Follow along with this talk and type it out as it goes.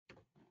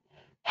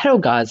Hello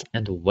guys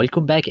and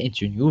welcome back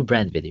into a new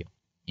brand video.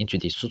 In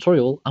today's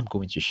tutorial, I'm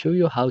going to show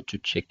you how to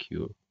check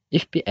your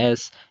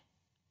FPS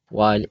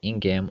while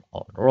in-game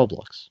on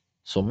Roblox.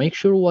 So make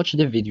sure to watch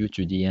the video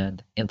to the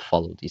end and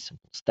follow these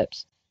simple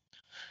steps.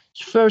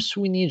 So first,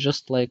 we need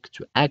just like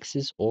to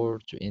access or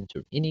to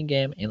enter any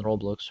game in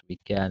Roblox, we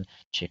can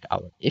check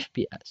our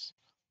FPS.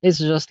 Let's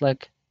just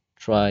like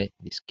try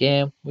this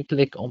game. We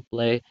click on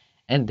play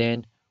and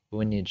then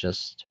we need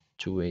just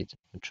to wait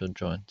to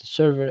join the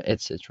server,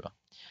 etc.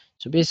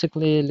 So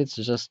basically, let's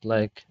just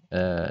like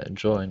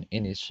join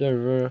any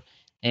server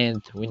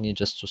and we need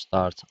just to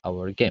start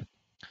our game.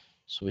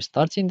 So we're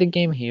starting the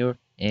game here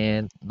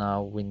and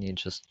now we need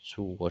just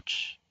to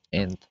watch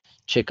and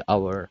check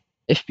our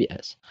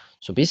FPS.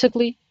 So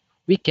basically,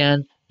 we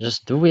can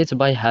just do it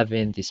by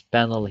having this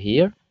panel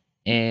here,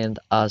 and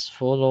as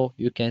follow,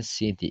 you can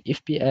see the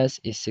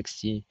FPS is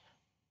 60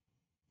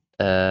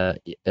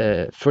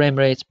 frame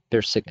rate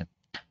per second.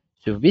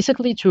 So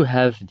basically to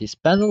have this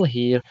panel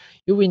here,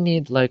 you will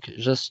need like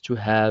just to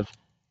have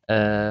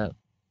uh,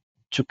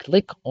 to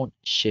click on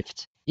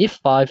Shift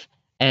F5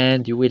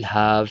 and you will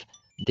have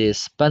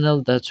this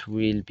panel that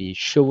will be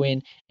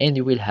showing and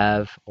you will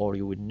have or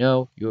you will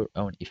know your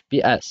own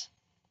FPS.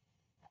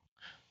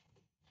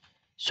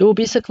 So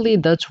basically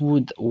that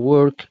would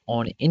work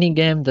on any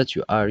game that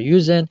you are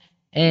using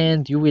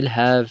and you will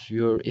have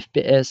your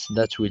FPS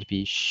that will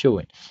be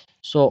showing.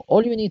 So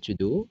all you need to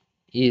do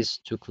is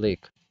to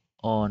click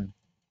on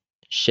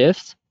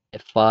Shift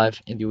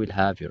F5 and you will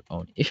have your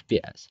own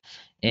FPS.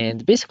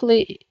 And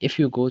basically, if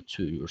you go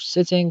to your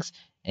settings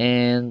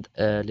and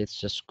let's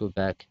just go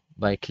back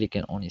by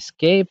clicking on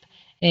Escape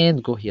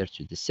and go here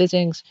to the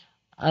settings,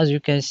 as you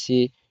can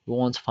see, you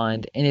won't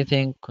find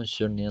anything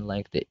concerning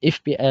like the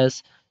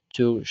FPS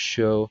to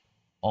show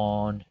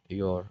on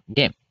your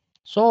game.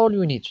 So all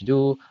you need to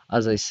do,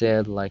 as I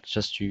said, like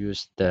just to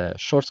use the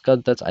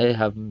shortcut that I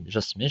have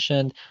just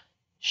mentioned,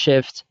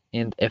 Shift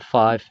and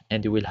F5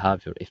 and you will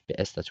have your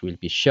FPS that will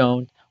be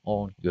shown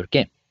on your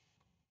game.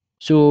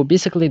 So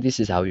basically this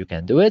is how you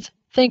can do it.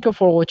 Thank you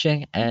for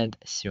watching and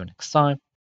see you next time.